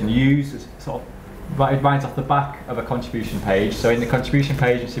integration uses sort of right off the back of a contribution page. So in the contribution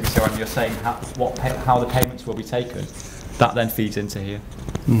page in CiviCRM, you're saying how the payments will be taken. That then feeds into here.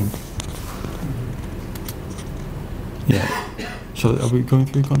 Yeah. So are we going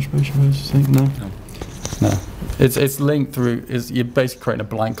through contribution page, you think? No? No. It's linked through, you're basically creating a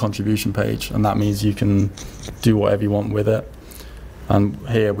blank contribution page, and that means you can do whatever you want with it. And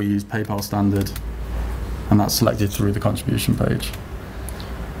here we use PayPal standard, and that's selected through the contribution page.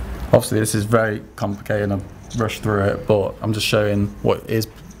 Obviously this is very complicated and I've rushed through it, but I'm just showing what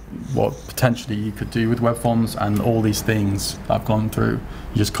potentially you could do with web forms, and all these things I've gone through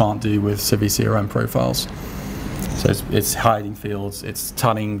you just can't do with CiviCRM profiles. So it's hiding fields, it's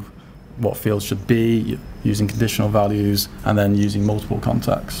telling what fields should be, using conditional values, and then using multiple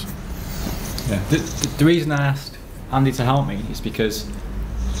contacts. Yeah. The reason I asked Andy to help me is because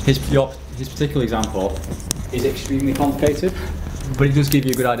his particular example is extremely complicated, but it does give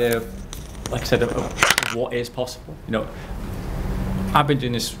you a good idea of, like I said, of what is possible. I've been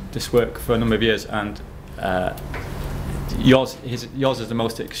doing this work for a number of years, and yours is the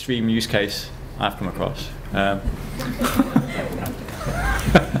most extreme use case I've come across.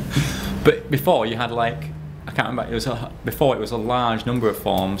 But before you had like I can't remember. It was before it was a large number of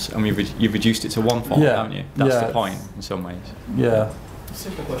forms, and you've reduced it to one form, Yeah. haven't you? That's Yeah. the point in some ways. Yeah.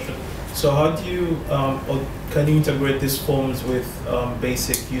 Simple question. So how do you, or can you integrate these forms with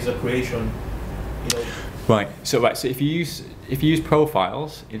basic user creation? You know, Right. So if you use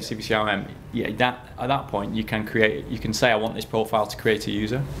profiles in CiviCRM, at that point you can say I want this profile to create a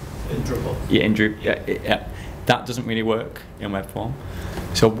user. in Drupal. Yeah, in Drupal. Yeah. That doesn't really work in Webform.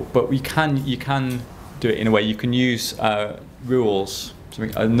 So, but you can do it in a way. You can use rules.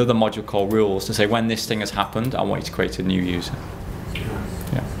 Another module called rules to say when this thing has happened, I want you to create a new user.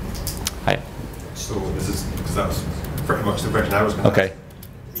 Yeah. Hi. So this is because that was pretty much the question I was going to Okay. ask.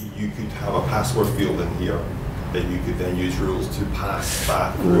 You could have a password field in here that you could then use rules to pass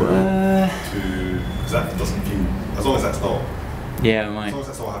back over to, because that doesn't feel, as long as that's not, Yeah, as right. long as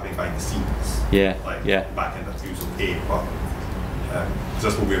that's all happening behind the scenes. Yeah, Like yeah. back end that feels okay, but because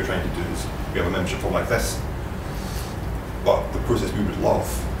that's what we're trying to do is we have a membership form like this, but the process we would love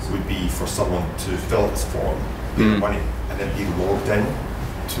would be for someone to fill out this form, pay the money, and then be logged in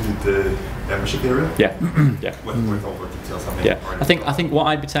to the membership area. Yeah, yeah. With all the details. Yeah, I think what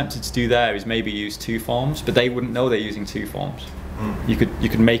I'd be tempted to do there is maybe use two forms, but they wouldn't know they're using two forms. You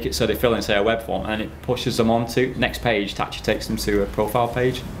could make it so they fill in, say, a web form, and it pushes them on to next page. It actually takes them to a profile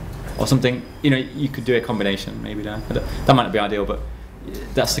page, or something. You know, you could do a combination maybe there. That might not be ideal, but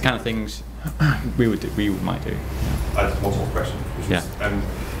that's the kind of things we might do. I have one more question, which is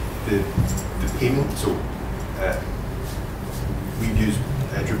the payment. So we've used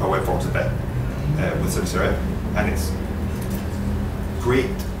Drupal web forms a bit with CiviCRM, and it's great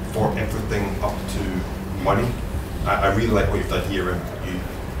for everything up to money. I really like what you've done here, and you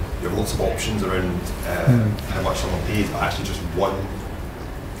have lots of options around how much someone pays, but actually just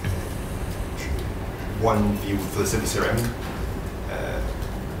one view for the CiviCRM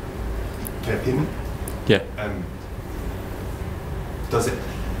kind of payment. Yeah.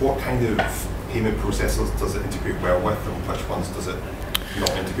 What kind of payment processors does it integrate well with, and which ones does it not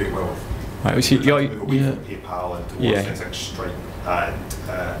integrate well with? Right, we see. PayPal and towards things like Stripe and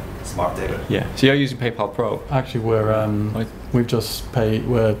Smart Debit. Yeah. So you're using PayPal Pro. Actually, we're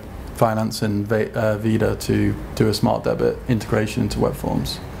financing Vida to do a Smart Debit integration into web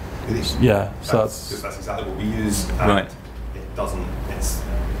forms. Really? Yeah. So that's exactly what we use. And right. It doesn't. It's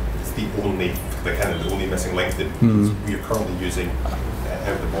the only missing link that we are currently using out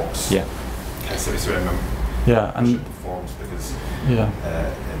of the box. Yeah. Kind of CiviCRM and forms because the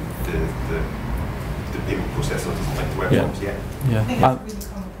payment processor doesn't link to web forms yet. I think that's a really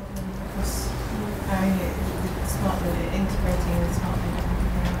common problem because it's not really integrating with Smart Debit.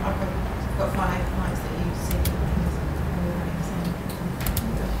 I've got 5 clients that use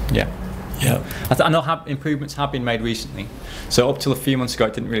Civi. Yeah. I know improvements have been made recently. So up till a few months ago,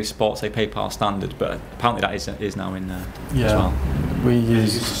 it didn't really support, say, PayPal standard, but apparently that is now in there as well. We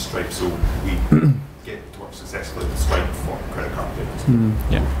use Stripe, so we get to work successfully with Stripe for credit card payments.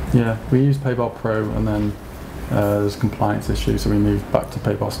 Yeah, we use PayPal Pro, and then there's compliance issues, so we moved back to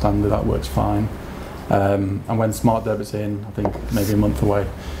PayPal Standard. That works fine. And when Smart Debit's in, I think maybe a month away.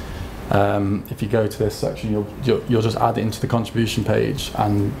 If you go to this section, you'll just add it into the contribution page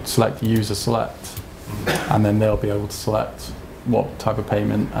and select user select, and then they'll be able to select what type of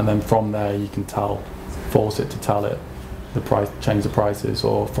payment, and then from there you can force it to tell it the price, change the prices,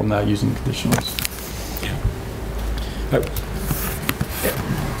 or from there using conditionals. Just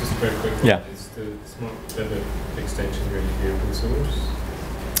very quick. Yeah. Is the Smart Debit extension going to be open source?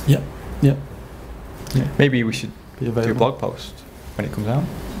 Yeah. Maybe we should be do a blog post when it comes out.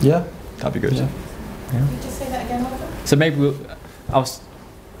 Yeah. That'd be good. Can you just say that again, Oliver? So maybe I was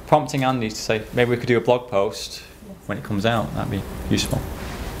prompting Andy to say maybe we could do a blog post when it comes out. That'd be useful.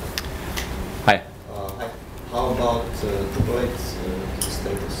 Hi. Hi. How about Drupal 8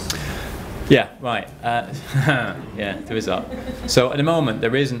 status? Yeah, right. Yeah, there is that. So at the moment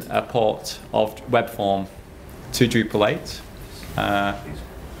there isn't a port of Webform to Drupal 8.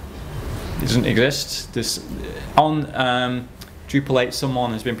 It doesn't exist. On Drupal 8,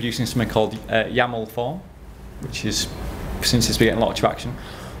 someone has been producing something called YAML form, which is since it's been getting a lot of traction.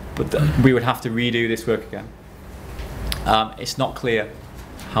 But we would have to redo this work again. It's not clear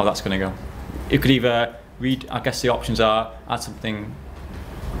how that's going to go. It could either I guess the options are add something,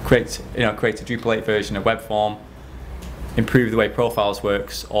 create a Drupal 8 version of Webform, improve the way profiles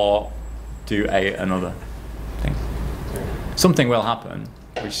works, or do another thing. Something will happen,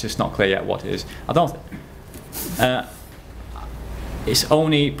 which is just not clear yet what it is. I don't. It's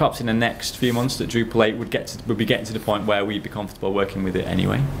only perhaps in the next few months that Drupal 8 would be getting to the point where we'd be comfortable working with it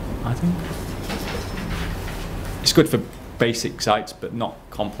anyway. I think it's good for basic sites, but not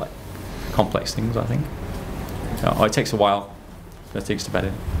complex things. I think. Oh, it takes a while for things to bed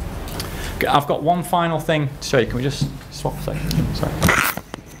in. Okay, I've got one final thing to show you. Can we just swap a second? Sorry.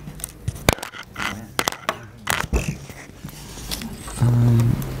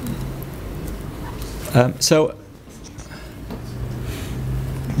 So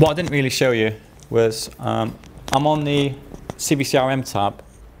what I didn't really show you was I'm on the CiviCRM tab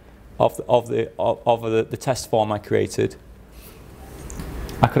of the test form I created.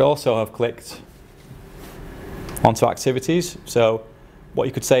 I could also have clicked onto activities. So what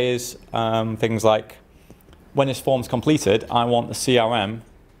you could say is things like, when this form's completed, I want the CRM.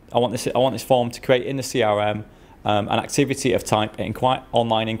 I want this form to create in the CRM an activity of type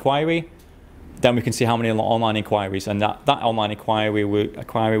online inquiry. Then we can see how many online inquiries, and that online inquiry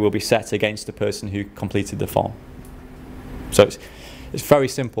will be set against the person who completed the form. So it's very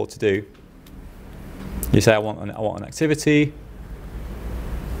simple to do. You say I want an activity.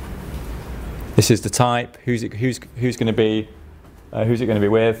 This is the type. Who's it going to be? Who's it going to be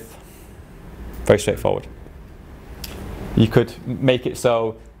with? Very straightforward. You could make it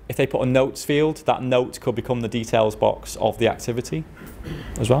so if they put a notes field, that note could become the details box of the activity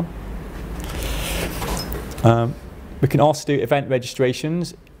as well. We can also do event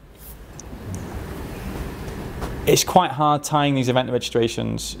registrations. It's quite hard tying these event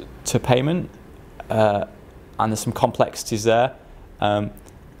registrations to payment, and there's some complexities there.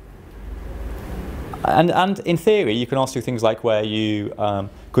 And in theory, you can also do things like where you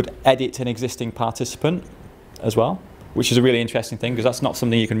could edit an existing participant as well, which is a really interesting thing, because that's not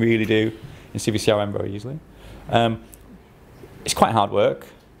something you can really do in CiviCRM very easily. It's quite hard work,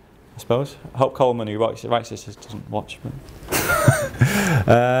 I suppose. I hope Coleman, who writes this, doesn't watch.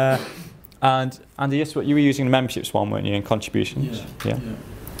 And yes, you were using the memberships one, weren't you, in contributions? Yeah.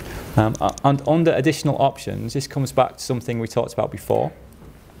 And under additional options, this comes back to something we talked about before,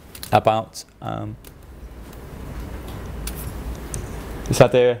 about this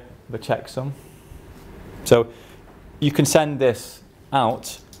idea of a checksum. So you can send this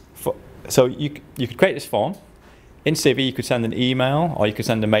out. So you could create this form. In Civi, you could send an email or you could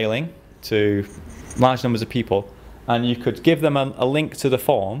send a mailing to large numbers of people, and you could give them a link to the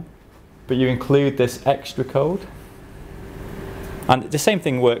form, but you include this extra code. And the same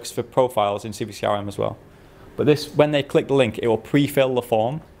thing works for profiles in CiviCRM as well. But this, when they click the link, it will pre-fill the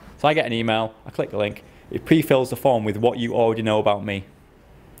form. So I get an email, I click the link, it pre-fills the form with what you already know about me.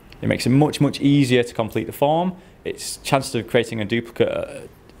 It makes it much, much easier to complete the form. It's chances of creating a duplicate,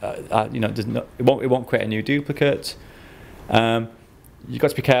 it won't create a new duplicate. You've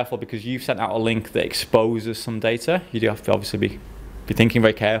got to be careful because you've sent out a link that exposes some data. You do have to obviously be thinking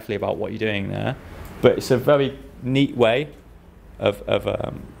very carefully about what you're doing there. But it's a very neat way of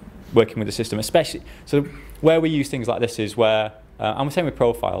working with the system, especially. So where we use things like this is where, and we're saying with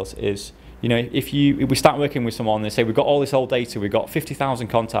profiles, is, if we start working with someone and they say, we've got all this old data, we've got 50,000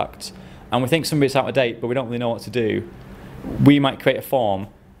 contacts, and we think some of it's out of date, but we don't really know what to do, we might create a form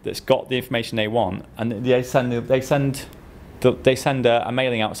that's got the information they want, and they send a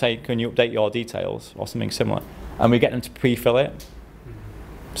mailing out saying, can you update your details, or something similar, and we get them to pre-fill it.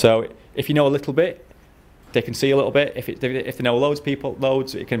 So if you know a little bit, they can see a little bit. If they know loads,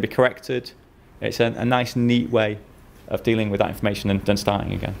 it can be corrected. It's a nice, neat way of dealing with that information and then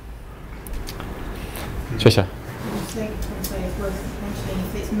starting again. Trisha? Mentioning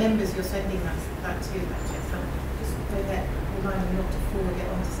if it's members you're sending that to, just remind them not to forward it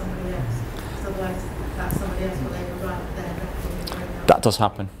on to somebody else. Because otherwise, that somebody else will overwrite their record. That does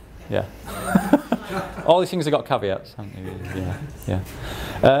happen, yeah. All these things have got caveats, haven't they? Yeah.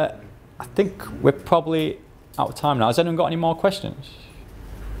 I think we're probably out of time now. Has anyone got any more questions?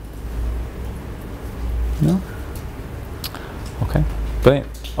 No? Okay, brilliant.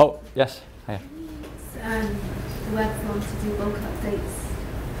 Oh, yes. Hiya. The Webform to do bulk updates,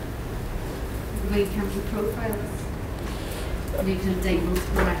 where you can do profiles, and you can update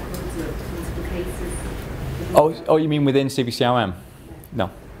multiple records or multiple cases. Oh, you mean within CiviCRM? No.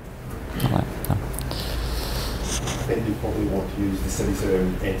 No. I think you probably want to use the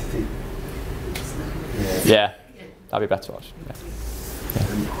CiviCRM entity. Yeah, that'd be better. Yeah.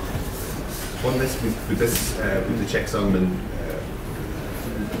 On this, with the checksum and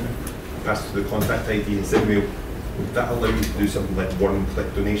pass to the contact ID and send mail, would that allow you to do something like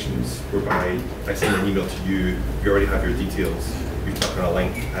one-click donations, whereby if I send an email to you, you already have your details, you click on a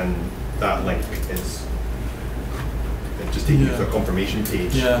link, and that link is just taking you to a confirmation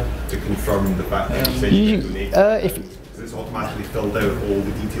page to confirm the fact that you said you can donate. It's automatically filled out all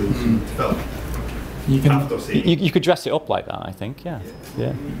the details you need to fill. You could dress it up like that, I think, yeah.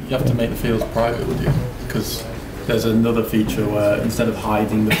 You have to make the fields private, would you? Because there's another feature where instead of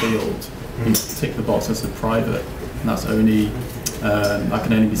hiding the field, you tick the box as a private, and that's only that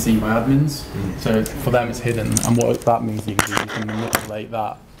can only be seen by admins. So for them, it's hidden, and what that means you can manipulate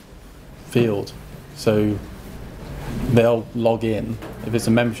that field. So they'll log in if it's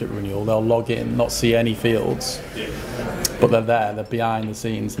a membership renewal. They'll log in, not see any fields, but they're there. They're behind the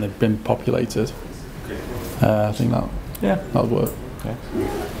scenes, and they've been populated. I think that would work.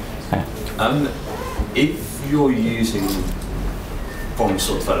 If you're using, from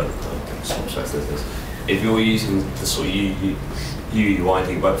sort of perspective, if you're using the sort of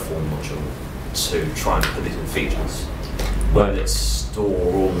UUID web form module to try and put these in features, will it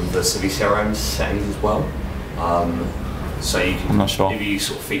store all of the CiviCRM settings as well? So you can, I'm not sure. If you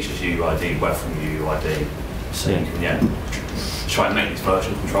sort of features UUID, web form UUID, so you can try and make these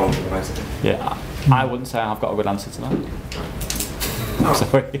version controls automatically. Yeah, I wouldn't say I've got a good answer to that.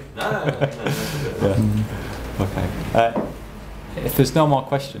 Sorry. No. Okay. If there's no more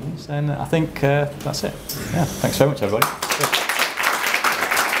questions, then I think that's it. Yeah. Thanks very much, everybody.